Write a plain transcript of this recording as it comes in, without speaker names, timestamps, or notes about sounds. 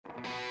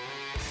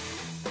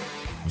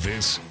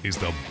This is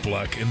the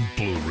Black and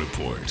Blue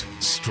Report,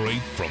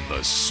 straight from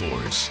the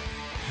source.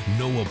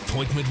 No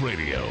appointment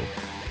radio,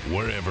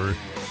 wherever,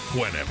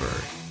 whenever.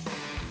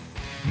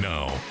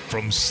 Now,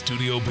 from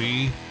Studio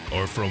B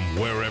or from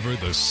wherever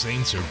the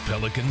Saints or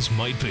Pelicans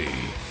might be,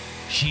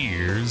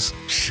 here's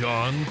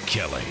Sean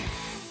Kelly.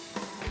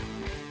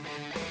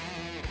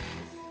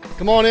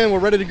 Come on in. We're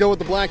ready to go with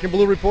the Black and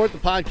Blue Report, the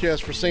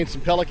podcast for Saints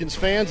and Pelicans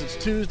fans. It's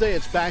Tuesday.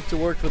 It's back to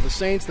work for the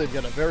Saints. They've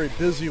got a very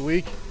busy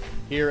week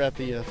here at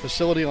the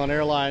facility on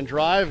Airline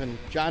Drive. And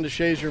John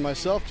DeShazier and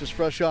myself just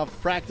fresh off the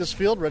practice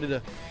field, ready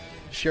to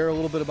share a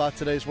little bit about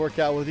today's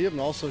workout with you and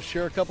also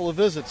share a couple of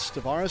visits.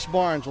 Tavares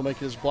Barnes will make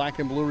his Black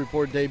and Blue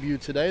Report debut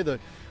today, the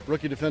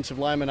rookie defensive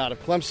lineman out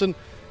of Clemson.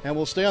 And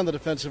we'll stay on the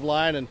defensive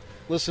line and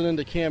listen in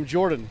to Cam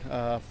Jordan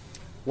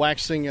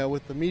waxing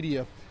with the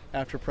media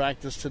after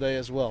practice today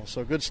as well.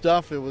 So good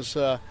stuff. It was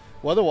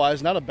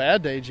weather-wise not a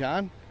bad day,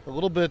 John. A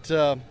little bit,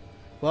 a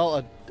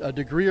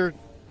degree or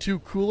two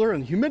cooler,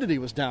 and humidity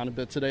was down a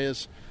bit today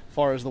as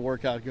far as the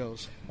workout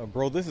goes.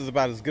 Bro, this is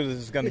about as good as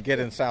it's going to get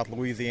in South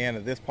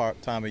Louisiana this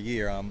time of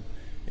year.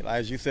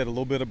 As you said, a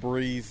little bit of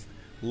breeze,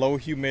 low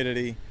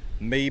humidity,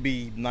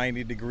 maybe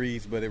 90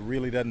 degrees, but it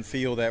really doesn't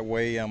feel that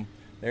way.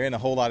 There ain't a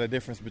whole lot of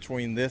difference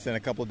between this and a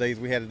couple of days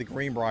we had at the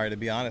Greenbrier, to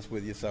be honest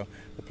with you. So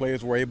the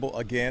players were able,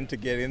 again, to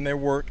get in their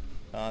work.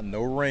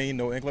 No rain,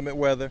 no inclement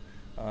weather.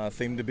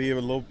 Seemed to be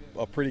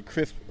a pretty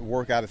crisp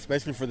workout,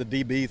 especially for the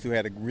DBs who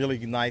had a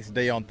really nice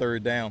day on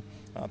third down,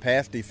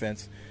 pass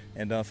defense.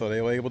 And so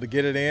they were able to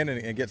get it in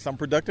and get some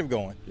productive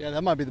going. Yeah,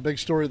 that might be the big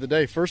story of the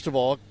day. First of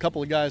all, a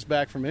couple of guys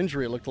back from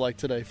injury, it looked like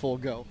today, full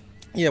go.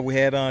 Yeah, we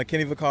had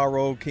Kenny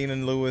Vaccaro,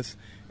 Keenan Lewis,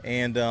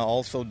 and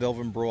also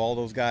Delvin Breaux. All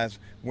those guys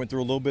went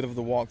through a little bit of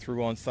the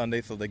walkthrough on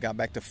Sunday, so they got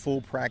back to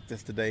full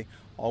practice today.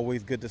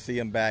 Always good to see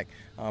him back.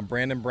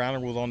 Brandon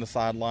Browner was on the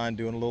sideline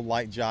doing a little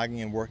light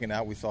jogging and working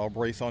out. We saw a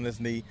brace on his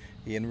knee.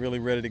 He ain't really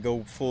ready to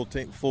go full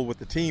with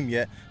the team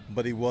yet,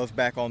 but he was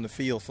back on the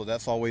field, so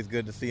that's always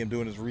good to see him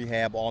doing his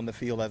rehab on the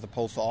field as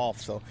opposed to off.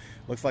 So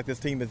looks like this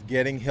team is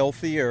getting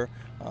healthier.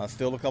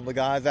 Still a couple of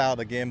guys out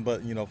again,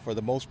 but, for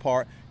the most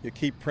part, your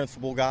key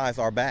principal guys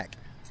are back.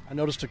 I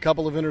noticed a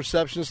couple of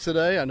interceptions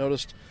today. I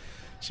noticed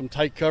some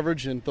tight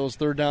coverage in those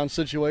third down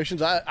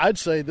situations. I'd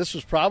say this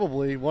was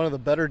probably one of the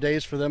better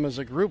days for them as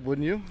a group,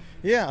 wouldn't you?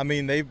 Yeah, I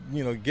mean, they've,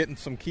 getting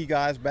some key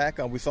guys back.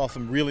 We saw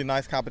some really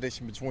nice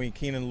competition between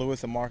Keenan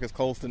Lewis and Marcus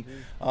Colston.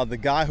 The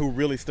guy who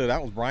really stood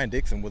out was Brian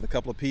Dixon with a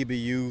couple of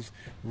PBUs,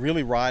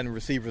 really riding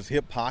receivers'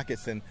 hip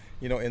pockets. And,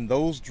 in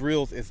those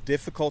drills, it's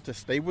difficult to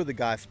stay with the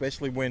guy,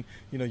 especially when,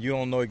 you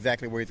don't know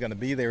exactly where he's going to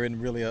be. There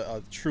isn't really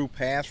a true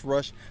pass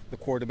rush. The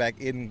quarterback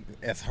isn't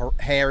as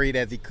harried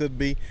as he could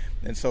be.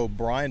 And so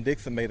Brian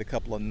Dixon made a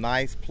couple of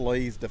nice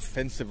plays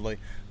defensively.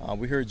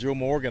 We heard Joe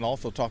Morgan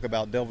also talk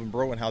about Delvin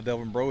Breaux and how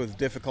Delvin Breaux is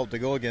difficult to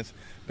go against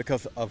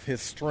because of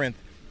his strength.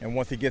 And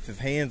once he gets his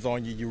hands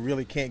on you, you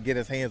really can't get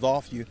his hands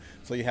off you.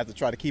 So you have to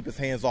try to keep his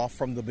hands off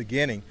from the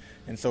beginning.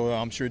 And so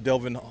I'm sure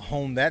Delvin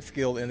honed that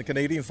skill in the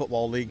Canadian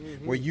Football League,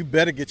 where you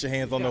better get your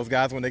hands on those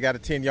guys when they got a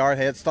 10-yard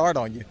head start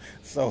on you.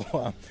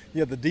 So,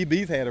 the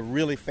DBs had a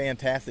really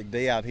fantastic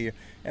day out here.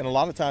 And a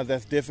lot of times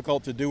that's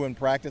difficult to do in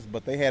practice,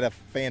 but they had a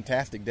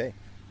fantastic day.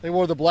 They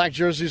wore the black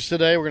jerseys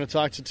today. We're going to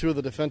talk to two of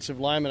the defensive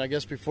linemen. I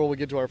guess before we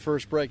get to our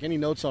first break, any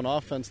notes on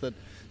offense that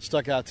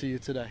stuck out to you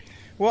today?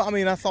 Well,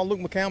 I saw Luke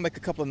McCown make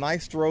a couple of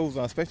nice throws,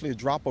 especially a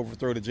drop-over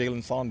throw to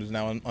Jalen Saunders.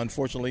 Now,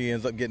 unfortunately, he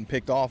ends up getting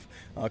picked off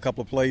a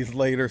couple of plays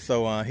later.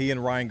 So he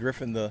and Ryan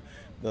Griffin, the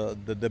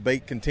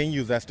debate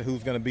continues as to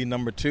who's going to be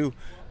number 2.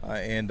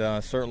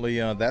 And certainly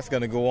that's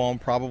going to go on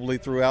probably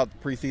throughout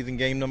preseason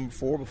game number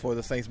 4 before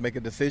the Saints make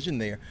a decision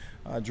there.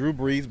 Drew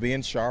Brees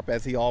being sharp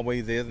as he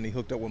always is, and he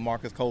hooked up with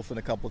Marcus Colston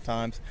a couple of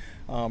times.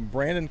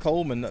 Brandon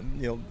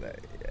Coleman,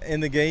 in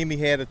the game he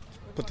had a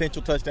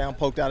potential touchdown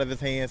poked out of his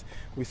hands.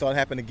 We saw it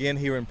happen again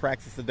here in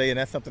practice today, and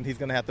that's something he's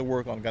going to have to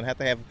work on. Going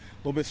to have a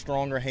little bit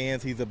stronger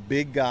hands. He's a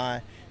big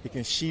guy. He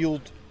can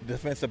shield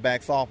defensive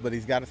backs off, but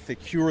he's got to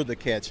secure the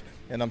catch.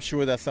 And I'm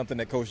sure that's something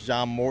that Coach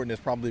John Morton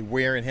is probably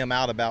wearing him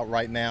out about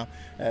right now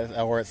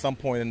or at some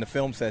point in the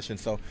film session.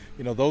 So,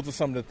 those are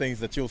some of the things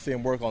that you'll see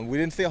him work on. We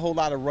didn't see a whole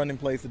lot of running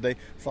plays today.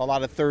 Saw a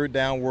lot of third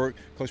down work.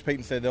 Coach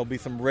Payton said there'll be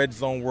some red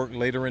zone work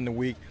later in the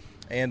week.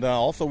 And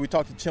also we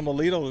talked to Tim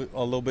Alito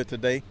a little bit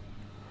today.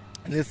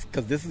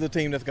 Because this is a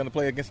team that's going to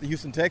play against the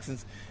Houston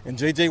Texans, and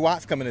J.J.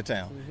 Watt's coming to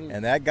town.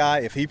 And that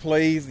guy, if he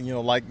plays,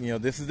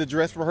 this is the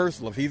dress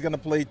rehearsal. If he's going to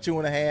play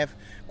 2.5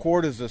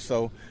 quarters or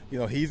so,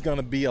 he's going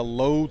to be a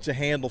load to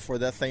handle for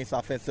that Saints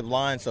offensive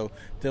line. So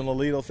Tim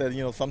Alito said,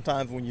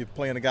 sometimes when you're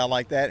playing a guy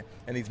like that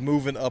and he's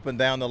moving up and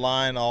down the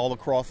line all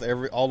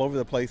over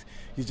the place,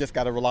 you just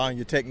got to rely on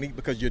your technique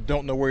because you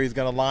don't know where he's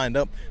going to line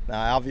up.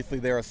 Now, obviously,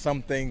 there are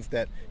some things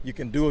that you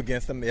can do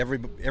against him.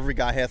 Every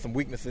guy has some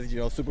weaknesses.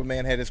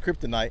 Superman had his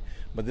kryptonite.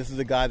 But this is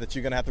a guy that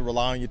you're going to have to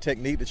rely on your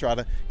technique to try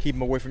to keep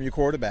him away from your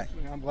quarterback.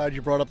 I'm glad you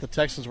brought up the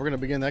Texans. We're going to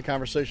begin that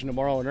conversation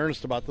tomorrow in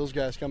earnest about those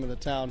guys coming to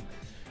town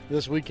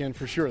this weekend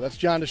for sure. That's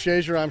John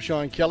DeShazier. I'm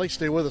Sean Kelly.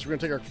 Stay with us. We're going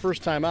to take our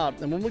first time out.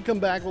 And when we come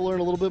back, we'll learn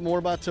a little bit more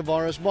about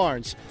Tavares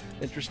Barnes.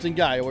 Interesting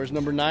guy. He wears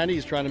number 90.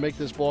 He's trying to make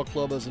this ball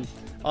club as an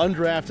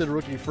undrafted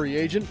rookie free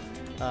agent.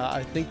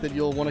 I think that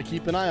you'll want to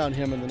keep an eye on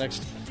him in the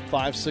next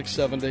 5, 6,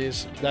 7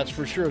 days. That's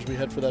for sure as we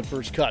head for that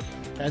first cut.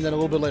 And then a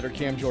little bit later,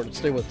 Cam Jordan.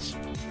 Stay with us.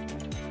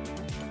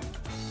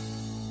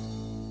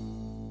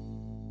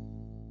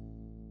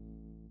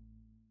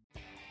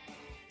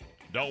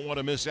 Don't want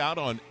to miss out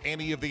on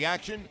any of the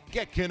action?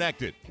 Get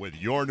connected with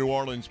your New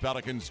Orleans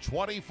Pelicans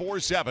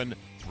 24/7,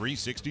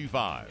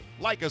 365.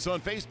 Like us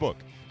on Facebook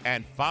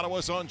and follow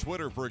us on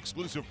Twitter for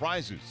exclusive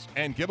prizes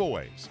and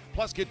giveaways.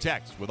 Plus, get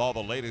text with all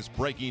the latest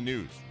breaking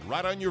news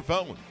right on your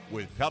phone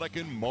with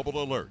Pelican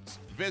Mobile Alerts.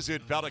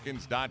 Visit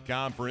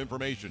Pelicans.com for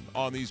information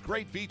on these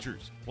great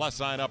features. Plus,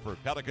 sign up for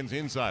Pelicans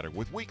Insider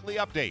with weekly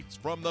updates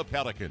from the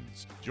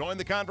Pelicans. Join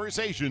the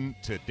conversation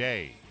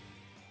today.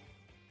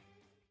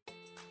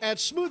 At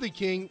Smoothie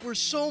King, we're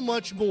so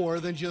much more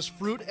than just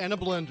fruit and a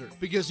blender,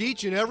 because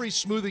each and every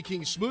Smoothie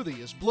King smoothie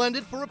is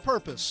blended for a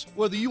purpose.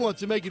 Whether you want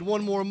to make it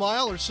one more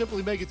mile or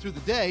simply make it through the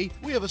day,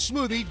 we have a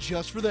smoothie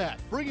just for that.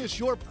 Bring us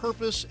your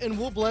purpose and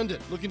we'll blend it.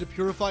 Looking to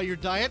purify your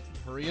diet?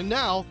 Hurry in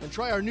now and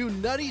try our new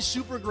Nutty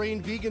Super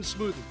Grain Vegan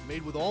Smoothie.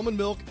 Made with almond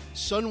milk,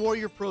 Sun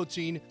Warrior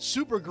protein,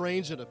 super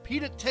grains, and a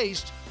peanut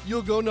taste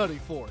you'll go nutty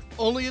for.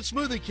 Only at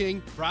Smoothie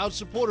King, proud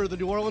supporter of the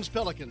New Orleans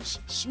Pelicans.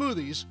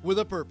 Smoothies with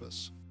a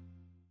purpose.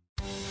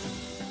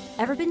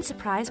 Ever been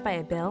surprised by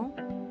a bill?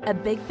 A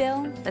big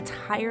bill that's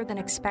higher than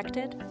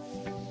expected?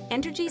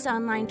 Entergy's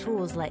online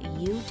tools let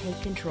you take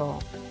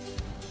control.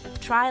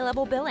 Try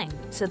level billing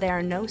so there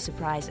are no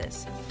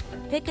surprises.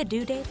 Pick a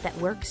due date that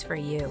works for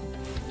you.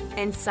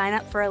 And sign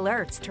up for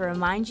alerts to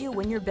remind you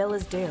when your bill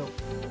is due.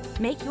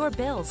 Make your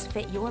bills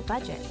fit your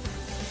budget.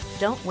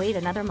 Don't wait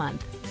another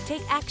month.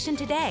 Take action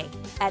today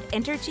at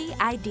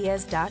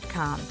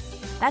EnergyIdeas.com.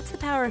 That's the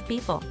power of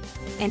people.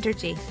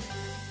 Entergy.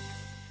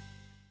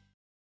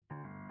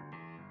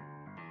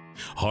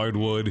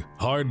 Hardwood,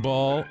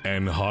 hardball,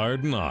 and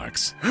hard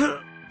knocks.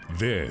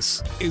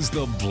 This is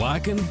the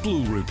Black and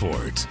Blue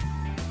Report.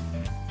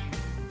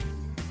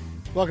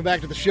 Welcome back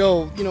to the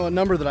show. You know, a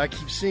number that I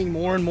keep seeing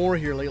more and more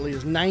here lately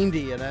is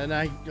 90, and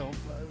I,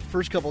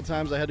 first couple of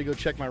times I had to go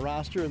check my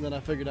roster, and then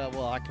I figured out,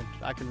 well,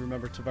 I can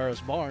remember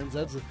Tavares Barnes.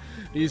 That's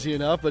easy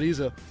enough, but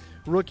he's a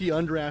rookie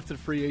undrafted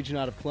free agent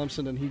out of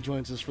Clemson, and he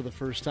joins us for the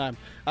first time.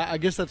 I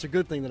guess that's a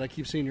good thing that I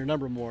keep seeing your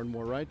number more and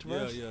more, right,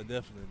 Tavares? Yeah,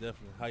 definitely.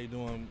 How you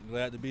doing?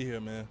 Glad to be here,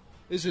 man.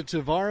 Is it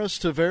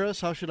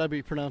Tavares? How should I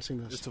be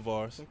pronouncing this? It's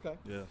Tavares. Okay.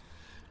 Yeah.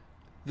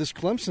 This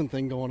Clemson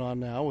thing going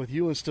on now with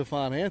you and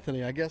Stephon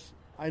Anthony, I guess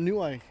I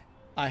knew I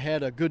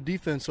had a good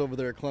defense over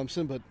there at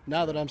Clemson, but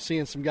now that I'm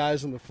seeing some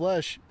guys in the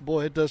flesh,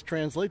 boy, it does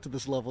translate to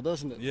this level,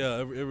 doesn't it? Yeah,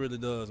 it really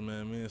does,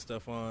 man. Me and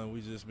Stephon,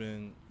 we just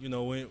been,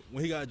 when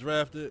he got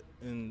drafted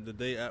and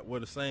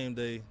the same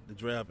day the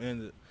draft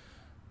ended,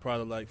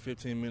 probably like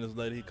 15 minutes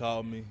later, he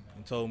called me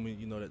and told me,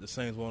 that the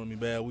Saints wanted me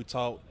bad. We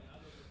talked.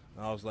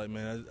 And I was like,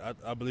 man,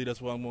 I believe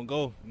that's where I'm going to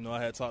go.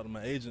 I had talked to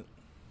my agent,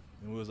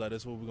 and we was like,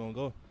 that's where we're going to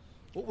go.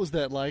 What was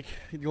that like,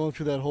 going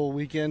through that whole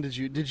weekend?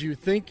 Did you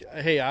think,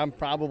 hey, I'm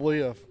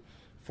probably a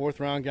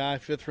fourth-round guy,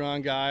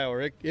 fifth-round guy,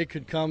 or it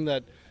could come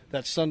that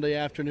Sunday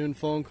afternoon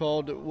phone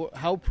call?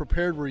 How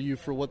prepared were you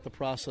for what the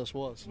process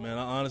was? Man,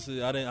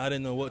 honestly, I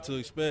didn't know what to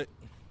expect.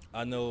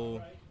 I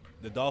know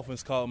the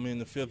Dolphins called me in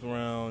the 5th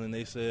round, and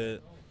they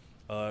said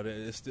that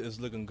it's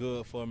looking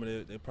good for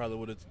me. They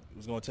probably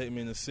was going to take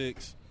me in the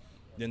 6th.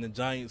 Then the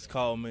Giants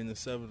called me in the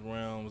 7th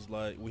round, was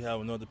like, we have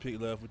another pick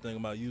left. We're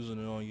thinking about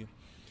using it on you.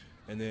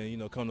 And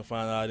then, come to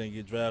find out I didn't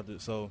get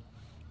drafted. So,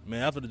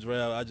 man, after the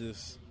draft,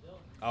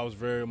 I was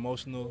very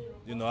emotional.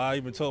 I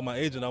even told my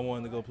agent I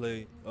wanted to go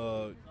play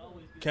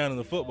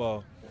Canada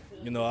football.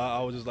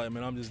 I was just like,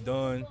 man, I'm just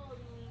done.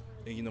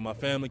 And, my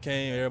family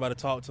came. Everybody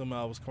talked to me.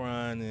 I was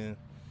crying.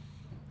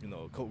 And,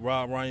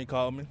 Rob Ryan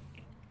called me.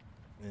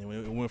 And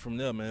it went from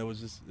there, man. It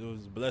was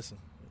a blessing.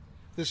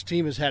 This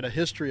team has had a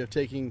history of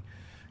taking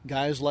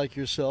guys like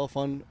yourself,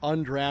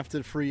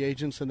 undrafted free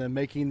agents, and then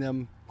making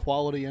them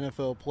quality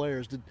NFL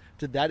players.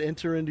 Did that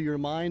enter into your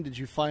mind? Did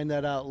you find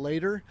that out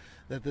later,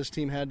 that this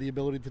team had the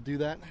ability to do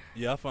that?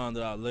 Yeah, I found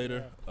it out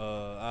later.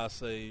 I'd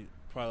say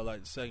probably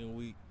like the second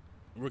week,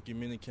 rookie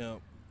minicamp.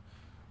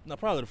 No,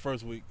 probably the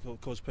first week.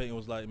 Coach Payton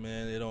was like,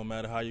 man, it don't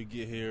matter how you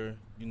get here,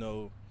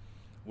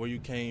 where you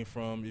came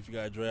from, if you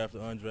got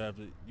drafted,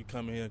 undrafted, you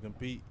come in here and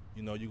compete,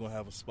 you're going to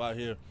have a spot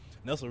here.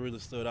 And that's what really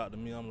stood out to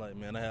me. I'm like,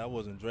 man, I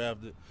wasn't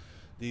drafted.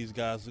 These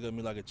guys look at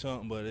me like a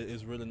chump, but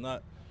it's really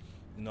not.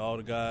 All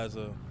the guys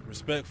are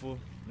respectful.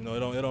 It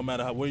don't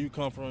matter where you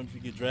come from. If you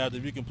get drafted,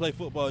 if you can play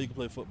football, you can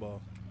play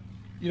football.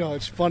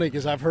 It's funny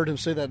because I've heard him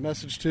say that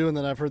message too, and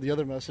then I've heard the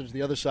other message.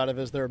 The other side of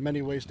it is there are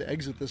many ways to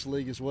exit this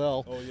league as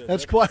well. Oh, yeah,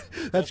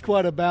 that's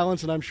quite a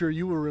balance, and I'm sure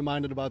you were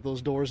reminded about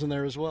those doors in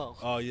there as well.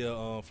 Oh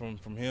yeah, from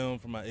him,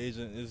 from my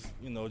agent, is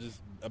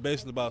just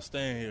basically about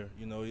staying here.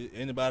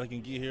 Anybody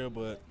can get here,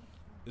 but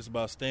it's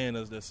about staying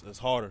that's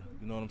harder.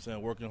 You know what I'm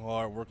saying? Working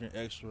hard, working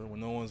extra when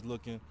no one's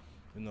looking.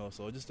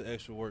 So just the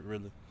extra work,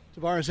 really.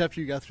 Tavares, after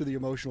you got through the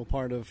emotional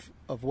part of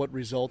what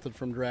resulted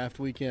from draft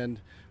weekend,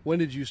 when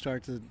did you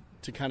start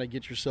to kind of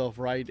get yourself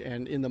right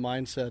and in the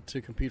mindset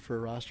to compete for a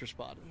roster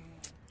spot?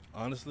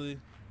 Honestly,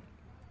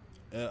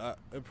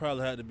 it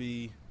probably had to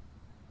be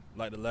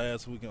like the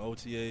last week in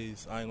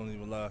OTAs. I ain't gonna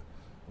even lie.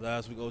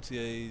 Last week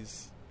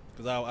OTAs,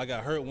 because I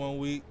got hurt one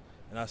week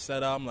and I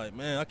sat out. I'm like,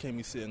 man, I can't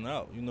be sitting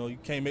out. You know, you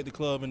can't make the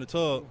club in the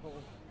tub.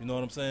 You know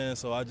what I'm saying?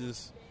 So I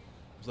just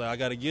was like, I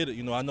got to get it.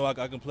 You know, I know I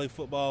can play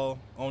football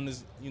on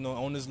this,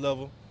 on this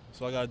level.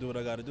 So I got to do what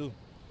I got to do.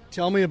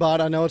 Tell me about,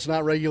 I know it's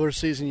not regular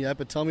season yet,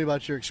 but tell me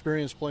about your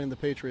experience playing the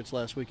Patriots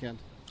last weekend.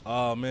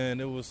 Oh,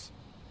 man, it was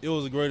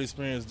a great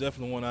experience.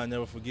 Definitely one I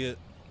never forget.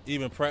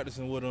 Even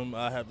practicing with him,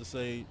 I have to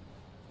say,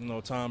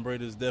 Tom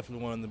Brady is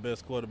definitely one of the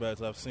best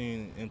quarterbacks I've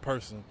seen in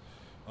person.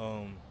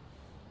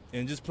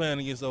 And just playing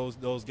against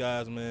those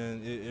guys,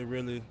 man, it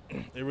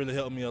really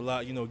helped me a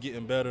lot,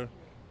 getting better.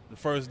 The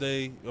first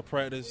day of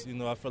practice,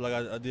 I feel like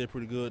I did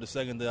pretty good. The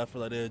second day, I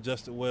feel like they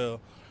adjusted well.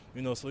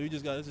 So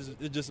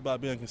it's just about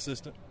being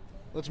consistent.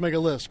 Let's make a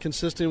list.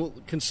 Consistent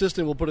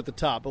we'll put at the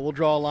top, but we'll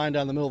draw a line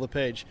down the middle of the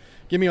page.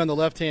 Give me on the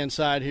left-hand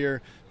side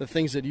here the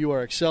things that you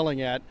are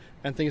excelling at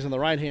and things on the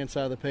right-hand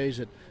side of the page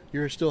that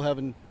you're still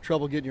having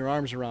trouble getting your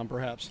arms around,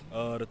 perhaps.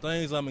 The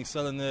things I'm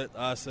excelling at,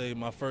 I say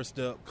my first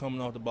step,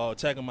 coming off the ball,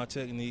 attacking my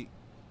technique,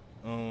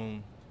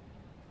 knowing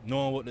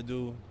what to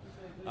do.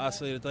 I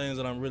say the things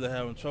that I'm really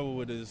having trouble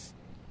with is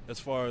as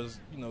far as,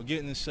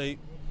 getting in shape,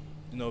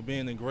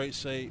 being in great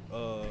shape,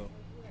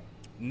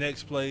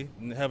 next play,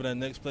 and having that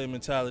next play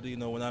mentality,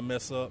 when I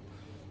mess up,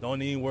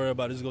 don't even worry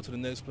about it, just go to the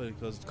next play,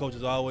 because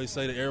coaches always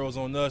say the arrow's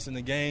on us in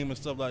the game and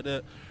stuff like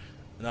that.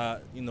 And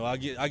I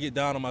get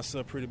down on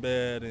myself pretty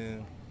bad,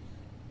 and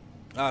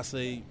I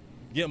say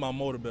get my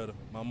motor better,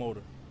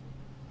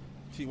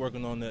 Keep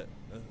working on that.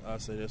 I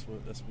say that's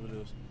what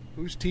it is.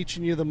 Who's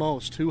teaching you the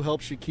most? Who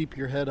helps you keep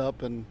your head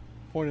up and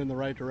point in the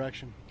right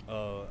direction?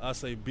 I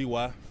say BY,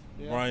 yeah.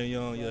 Brian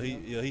Young. Yeah,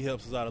 he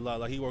helps us out a lot.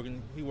 Like he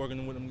working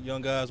with them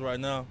young guys right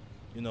now.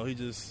 He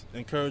just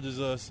encourages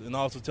us and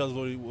also tells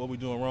us what we're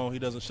doing wrong. He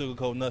doesn't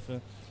sugarcoat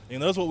nothing.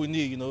 That's what we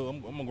need.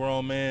 I'm a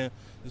grown man.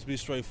 Just be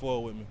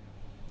straightforward with me.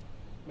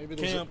 Maybe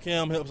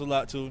Cam helps a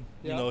lot too.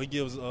 Yeah. He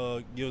gives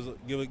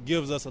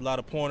us a lot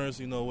of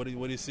pointers.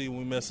 What he see when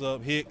we mess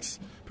up. Hicks,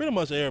 pretty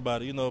much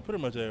everybody.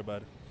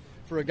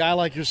 For a guy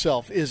like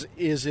yourself, is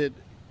it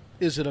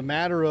a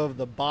matter of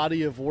the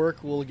body of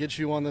work will get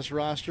you on this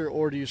roster,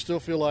 or do you still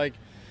feel like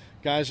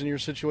guys in your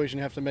situation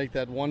have to make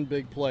that one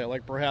big play,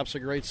 like perhaps a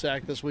great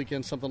sack this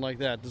weekend, something like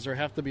that? Does there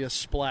have to be a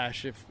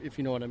splash, if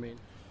you know what I mean?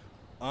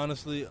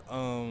 Honestly,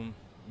 man,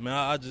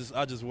 I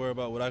just worry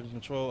about what I can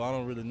control. I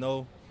don't really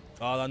know.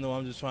 All I know,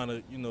 I'm just trying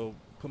to,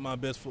 put my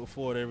best foot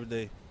forward every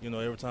day.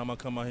 Every time I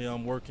come out here,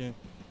 I'm working,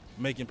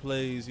 making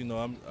plays.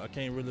 I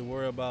can't really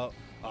worry about,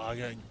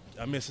 I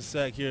missed a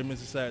sack here,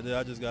 missed a sack there.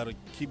 I just got to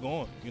keep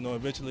going.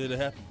 Eventually it'll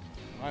happen.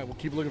 All right, we'll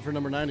keep looking for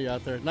number 90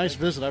 out there. Nice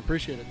visit. I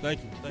appreciate it. Thank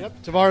you.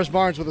 Tavares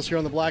Barnes with us here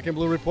on the Black and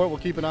Blue Report. We'll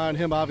keep an eye on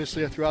him,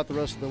 obviously, throughout the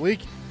rest of the week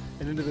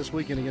and into this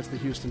weekend against the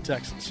Houston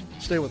Texans.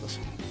 Stay with us.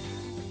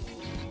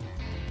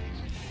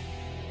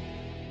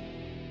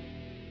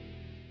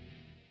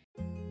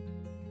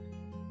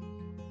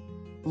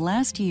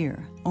 Last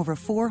year, over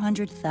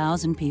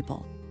 400,000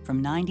 people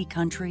from 90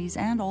 countries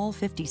and all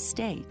 50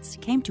 states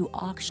came to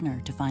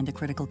Ochsner to find the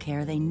critical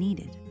care they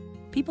needed.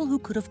 People who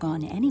could have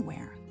gone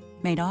anywhere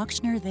made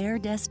Ochsner their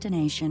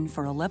destination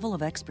for a level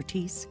of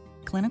expertise,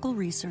 clinical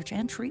research,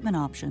 and treatment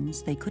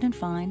options they couldn't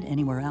find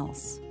anywhere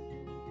else.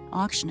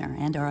 Ochsner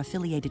and our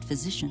affiliated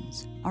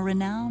physicians are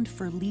renowned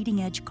for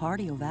leading-edge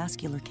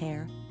cardiovascular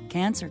care,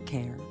 cancer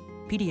care,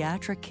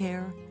 pediatric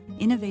care,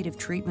 innovative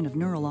treatment of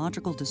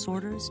neurological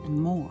disorders,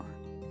 and more.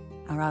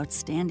 Our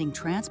outstanding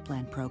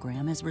transplant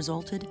program has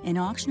resulted in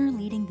Ochsner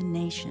leading the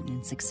nation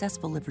in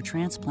successful liver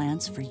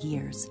transplants for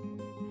years.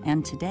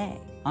 And today,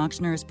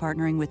 Ochsner is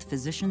partnering with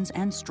physicians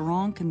and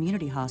strong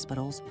community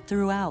hospitals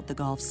throughout the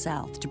Gulf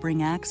South to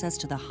bring access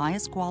to the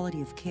highest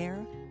quality of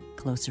care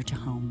closer to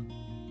home.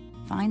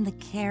 Find the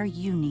care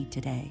you need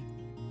today.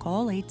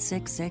 Call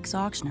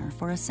 866-OCHSNER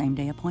for a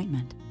same-day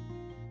appointment.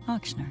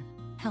 Ochsner,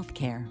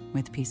 healthcare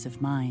with peace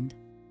of mind.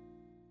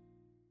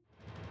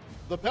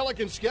 The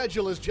Pelicans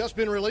schedule has just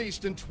been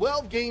released, and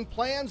 12-game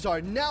plans are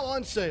now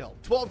on sale.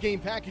 12-game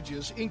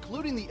packages,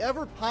 including the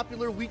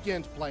ever-popular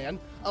weekend plan,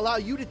 allow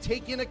you to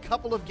take in a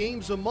couple of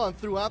games a month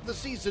throughout the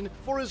season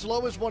for as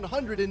low as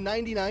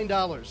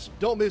 $199.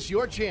 Don't miss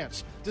your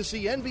chance to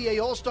see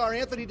NBA All-Star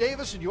Anthony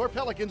Davis and your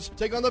Pelicans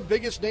take on the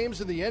biggest names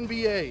in the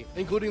NBA,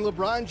 including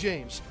LeBron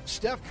James,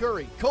 Steph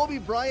Curry, Kobe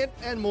Bryant,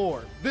 and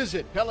more.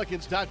 Visit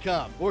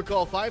Pelicans.com or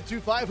call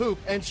 525-HOOP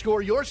and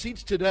score your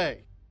seats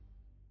today.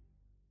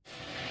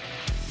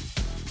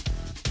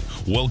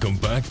 Welcome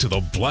back to the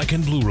Black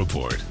and Blue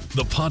Report,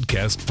 the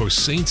podcast for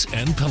Saints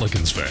and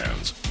Pelicans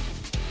fans.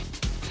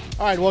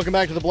 All right, welcome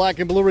back to the Black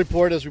and Blue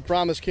Report. As we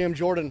promised, Cam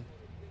Jordan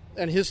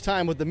and his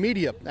time with the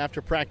media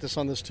after practice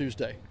on this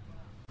Tuesday.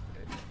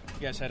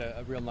 You guys had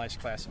a real nice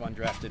class of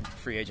undrafted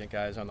free agent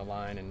guys on the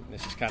line, and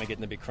this is kind of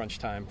getting to be crunch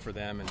time for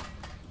them. And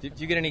did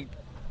you get any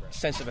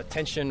sense of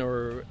attention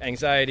or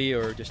anxiety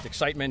or just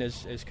excitement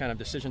as kind of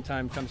decision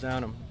time comes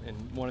down,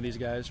 and one of these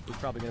guys is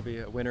probably going to be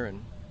a winner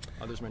and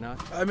others may not?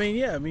 I mean,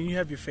 you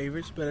have your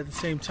favorites, but at the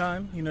same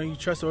time, you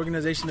trust the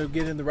organization to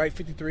get in the right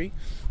 53.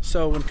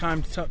 So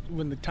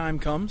when the time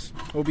comes,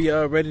 we'll be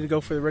ready to go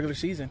for the regular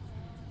season.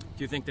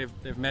 Do you think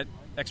they've met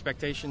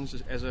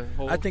expectations as a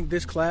whole? I think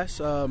this class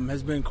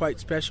has been quite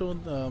special.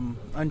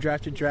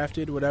 Undrafted,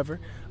 drafted,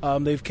 whatever.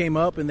 They've came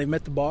up and they've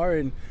met the bar,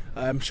 and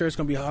I'm sure it's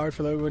going to be hard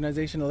for the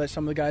organization to let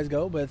some of the guys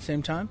go. But at the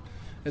same time,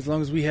 as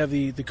long as we have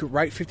the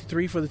right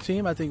 53 for the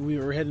team, I think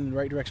we're heading in the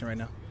right direction right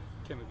now.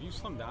 Kim, have you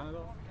slimmed down at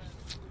all?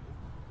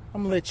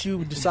 I'm going to let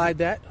you decide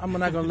that. I'm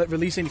not going to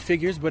release any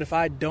figures, but if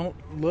I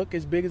don't look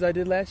as big as I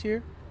did last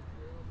year,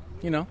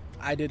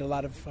 I did a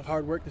lot of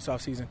hard work this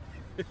offseason.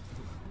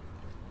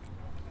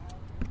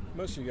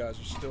 Most of you guys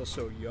are still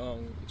so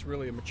young. It's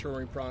really a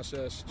maturing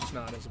process, just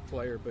not as a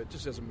player, but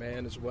just as a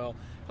man as well.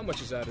 How much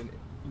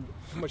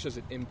does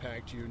it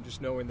impact you, and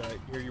just knowing that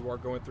here you are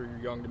going through your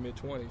young to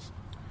mid-20s?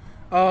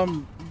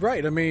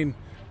 Right. I mean,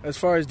 as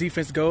far as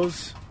defense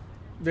goes,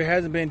 there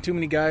hasn't been too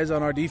many guys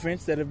on our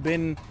defense that have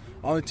been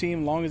on the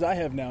team long as I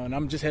have now, and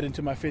I'm just heading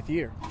to my 5th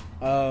year.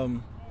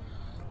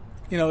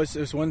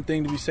 It's one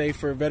thing to be safe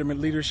for veteran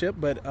leadership,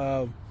 but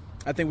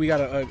I think we got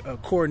a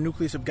core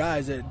nucleus of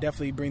guys that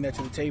definitely bring that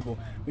to the table.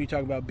 When you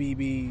talk about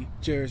BB,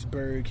 Jairus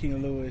Byrd,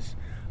 Keenan Lewis,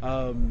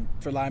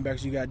 for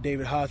linebackers you got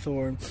David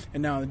Hawthorne,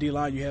 and now on the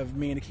D-line you have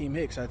me and Akeem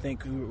Hicks. I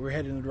think we're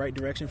headed in the right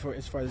direction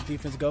as far as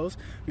defense goes.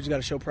 We just got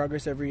to show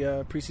progress every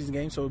preseason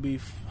game, so it'll be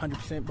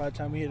 100% by the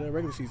time we hit the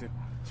regular season.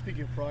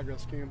 Speaking of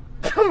progress, Cam.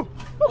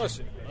 Bless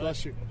you.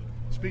 Bless you.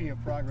 Speaking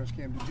of progress,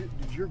 Cam, did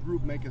your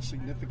group make a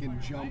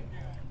significant jump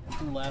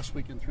through last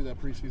week and through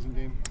that preseason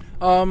game?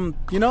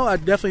 I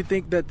definitely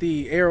think that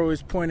the arrow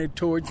is pointed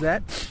towards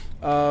that.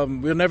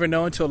 We'll never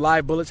know until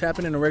live bullets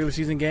happen in a regular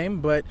season game,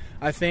 but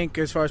I think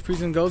as far as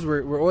preseason goes,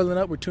 we're oiling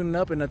up, we're tuning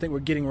up, and I think we're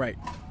getting right.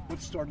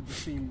 What started to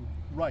seem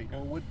right, or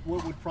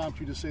what would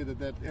prompt you to say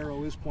that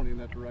arrow is pointing in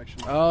that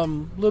direction? A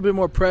little bit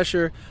more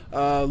pressure,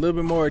 a little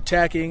bit more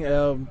attacking.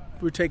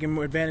 We're taking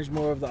advantage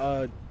more of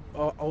the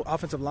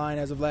offensive line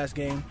as of last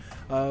game.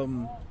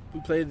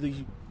 We played the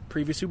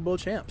previous Super Bowl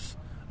champs.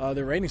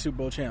 The reigning Super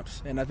Bowl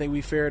champs, and I think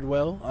we fared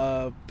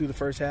well through the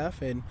first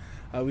half, and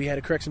we had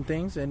to correct some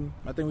things, and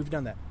I think we've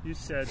done that. You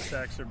said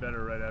sacks are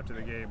better right after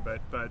the game,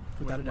 but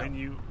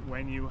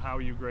when how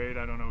you grade,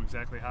 I don't know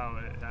exactly how.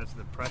 Has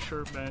the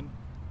pressure been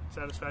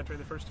satisfactory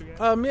the first 2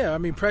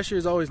 games? Pressure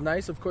is always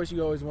nice. Of course,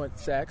 you always want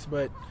sacks,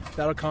 but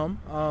that'll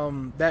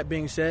come. That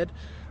being said,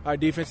 our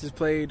defense has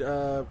played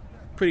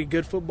pretty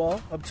good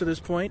football up to this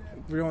point.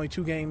 We're only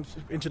 2 games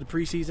into the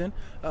preseason.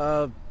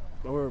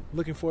 We're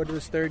looking forward to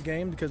this 3rd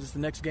game because it's the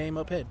next game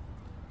up ahead.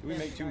 Do we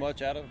make too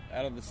much out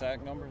of the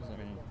sack numbers?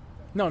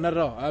 No, not at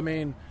all.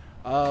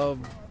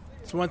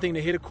 It's one thing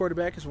to hit a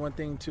quarterback. It's one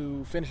thing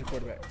to finish a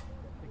quarterback.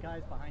 The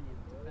guys behind you,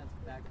 the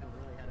defensive backs, have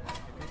really had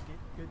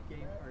a good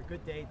game or a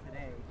good day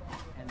today,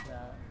 and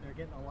they're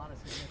getting a lot of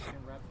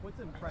significant reps. What's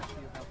impressed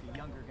you about the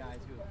younger guys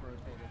who have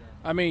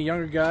rotated in?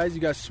 Younger guys. You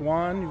got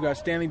Swan. You got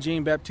Stanley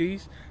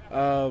Jean-Baptiste,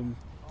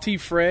 T.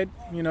 Fred.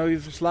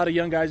 There's a lot of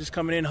young guys just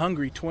coming in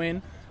hungry.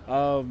 Twin.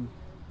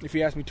 If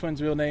you ask me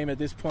Twin's real name at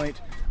this point,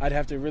 I'd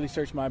have to really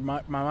search my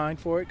mind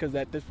for it because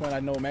at this point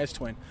I know him as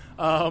Twin.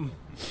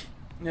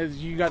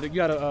 You got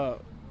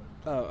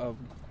a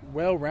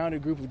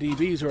well-rounded group of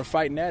DBs who are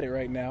fighting at it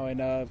right now,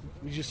 and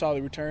we just saw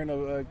the return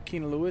of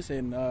Keenan Lewis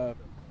and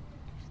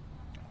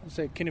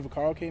Kenny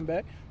Vaccaro came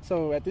back.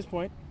 So at this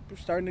point, we're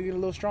starting to get a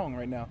little strong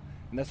right now,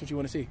 and that's what you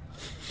want to see.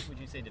 Would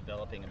you say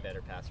developing a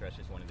better pass rush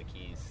is one of the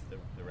keys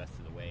the rest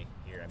of the way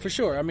here? For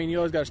sure. You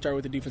always got to start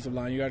with the defensive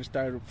line. You got to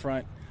start up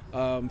front,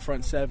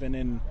 front 7,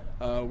 and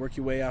work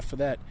your way after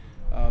that.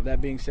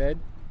 That being said,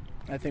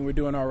 I think we're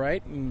doing all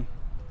right, and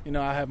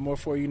I have more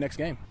for you next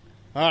game.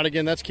 All right,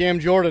 again, that's Cam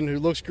Jordan, who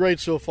looks great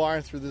so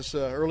far through this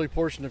early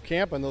portion of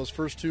camp and those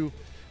first 2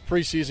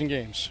 preseason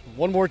games.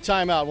 One more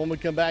timeout. When we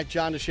come back,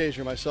 John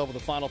DeShazier, myself, with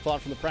a final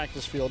thought from the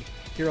practice field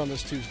here on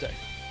this Tuesday.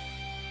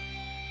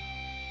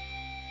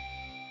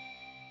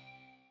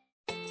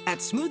 At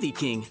Smoothie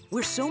King,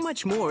 we're so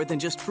much more than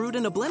just fruit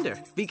in a blender,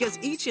 because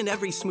each and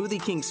every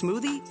Smoothie King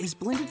smoothie is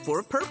blended for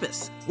a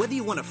purpose. Whether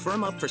you want to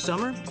firm up for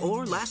summer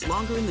or last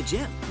longer in the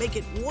gym, make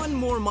it 1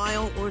 more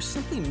mile, or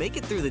simply make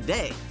it through the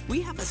day,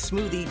 we have a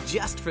smoothie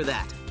just for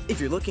that.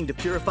 If you're looking to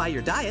purify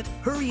your diet,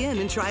 hurry in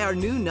and try our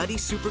new Nutty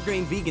Super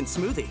Grain Vegan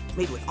Smoothie,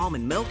 made with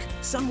almond milk,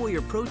 Sun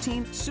Warrior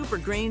protein, super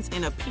grains,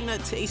 and a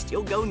peanut taste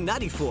you'll go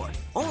nutty for.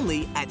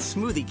 Only at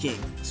Smoothie King.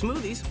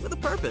 Smoothies with a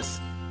purpose.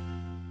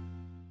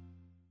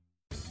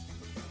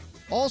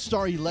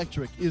 All-Star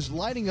Electric is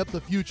lighting up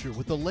the future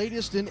with the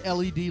latest in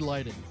LED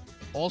lighting.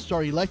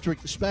 All-Star Electric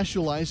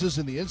specializes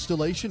in the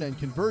installation and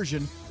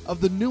conversion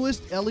of the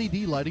newest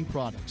LED lighting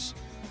products.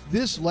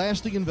 This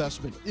lasting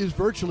investment is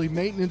virtually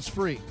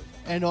maintenance-free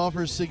and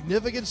offers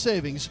significant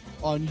savings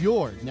on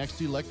your next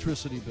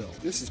electricity bill.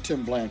 This is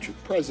Tim Blanchard,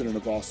 president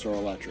of All-Star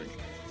Electric.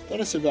 Let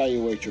us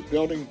evaluate your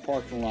building,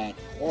 parking lot,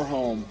 or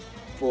home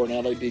for an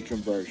LED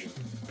conversion,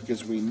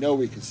 because we know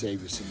we can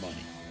save you some money.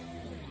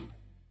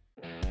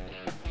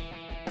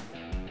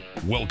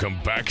 Welcome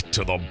back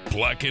to the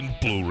Black and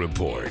Blue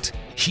Report.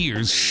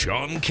 Here's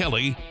Sean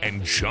Kelly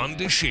and John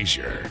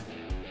DeShazier.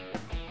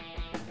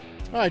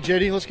 All right,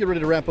 JD, let's get ready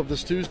to wrap up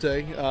this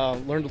Tuesday.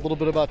 Learned a little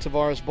bit about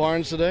Tavares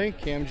Barnes today.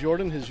 Cam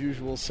Jordan, his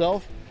usual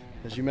self.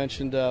 As you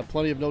mentioned,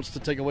 plenty of notes to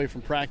take away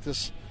from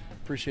practice.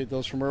 Appreciate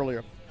those from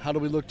earlier. How do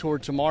we look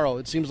toward tomorrow?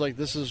 It seems like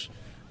this is,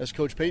 as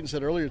Coach Payton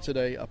said earlier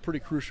today, a pretty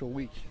crucial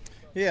week.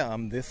 Yeah,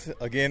 this,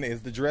 again,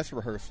 is the dress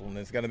rehearsal, and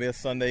it's going to be a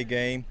Sunday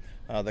game,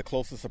 the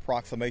closest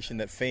approximation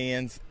that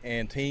fans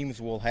and teams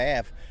will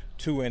have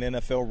to an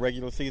NFL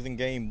regular season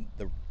game.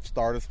 The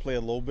starters play a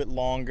little bit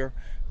longer,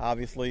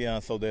 obviously,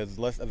 so there's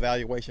less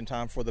evaluation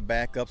time for the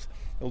backups.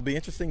 It'll be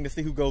interesting to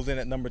see who goes in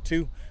at number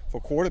 2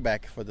 for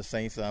quarterback for the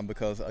Saints,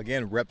 because,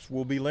 again, reps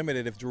will be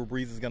limited if Drew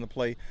Brees is going to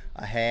play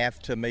a half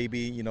to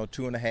maybe,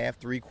 2.5,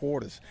 3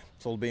 quarters.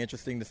 So it'll be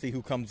interesting to see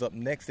who comes up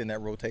next in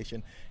that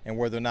rotation and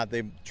whether or not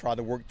they try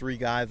to work 3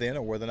 guys in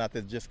or whether or not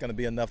there's just going to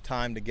be enough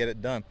time to get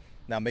it done.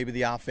 Now, maybe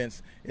the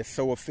offense is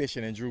so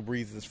efficient in Drew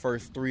Brees'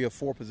 first 3 or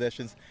 4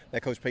 possessions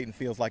that Coach Payton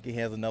feels like he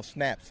has enough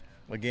snaps.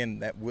 Again,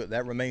 that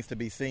remains to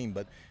be seen,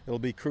 but it'll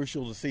be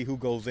crucial to see who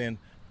goes in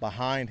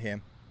behind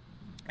him.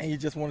 And you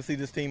just want to see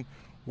this team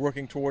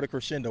working toward a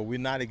crescendo. We're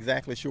not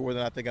exactly sure whether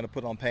or not they're going to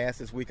put on pass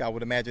this week. I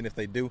would imagine if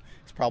they do,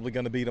 it's probably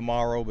going to be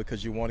tomorrow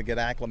because you want to get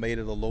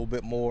acclimated a little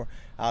bit more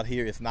out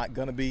here. It's not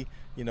going to be,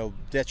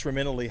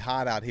 detrimentally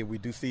hot out here. We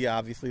do see,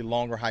 obviously,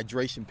 longer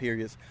hydration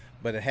periods,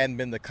 but it hadn't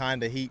been the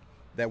kind of heat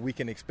that we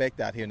can expect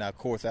out here. Now, of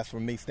course, that's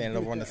from me standing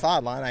over on the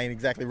sideline. I ain't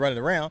exactly running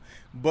around,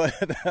 but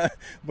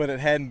it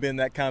hadn't been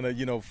that kind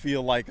of,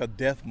 feel like a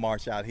death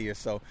march out here.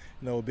 So,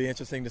 it'll be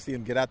interesting to see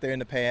them get out there in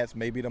the pads,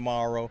 maybe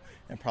tomorrow,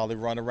 and probably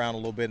run around a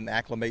little bit and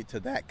acclimate to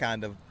that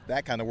kind of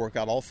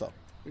workout also.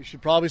 We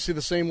should probably see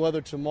the same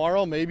weather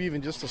tomorrow, maybe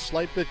even just a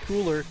slight bit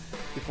cooler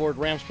before it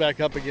ramps back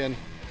up again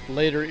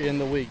later in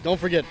the week. Don't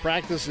forget,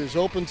 practice is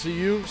open to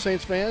you,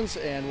 Saints fans,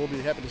 and we'll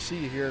be happy to see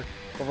you here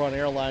over on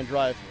Airline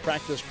Drive.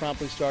 Practice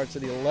promptly starts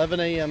at 11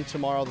 a.m.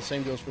 tomorrow. The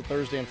same goes for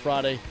Thursday and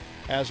Friday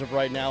as of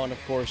right now. And, of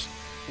course,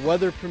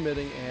 weather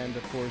permitting and,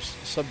 of course,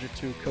 subject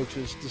to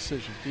coach's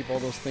decision. Keep all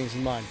those things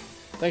in mind.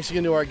 Thanks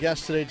again to our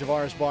guests today,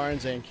 Tavares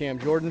Barnes and Cam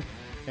Jordan,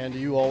 and to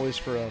you always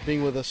for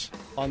being with us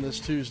on this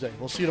Tuesday.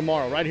 We'll see you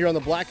tomorrow right here on the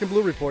Black and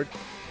Blue Report,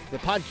 the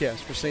podcast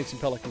for Saints and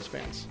Pelicans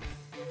fans.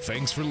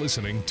 Thanks for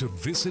listening to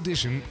this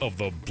edition of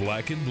the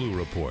Black and Blue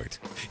Report.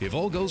 If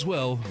all goes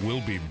well,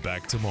 we'll be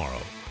back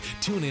tomorrow.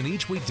 Tune in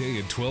each weekday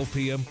at 12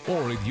 p.m.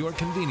 or at your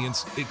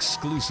convenience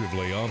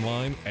exclusively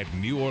online at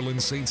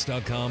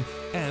NewOrleansSaints.com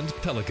and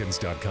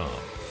Pelicans.com.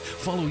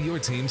 Follow your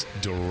teams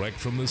direct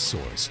from the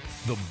source,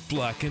 the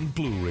Black and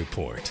Blue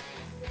Report.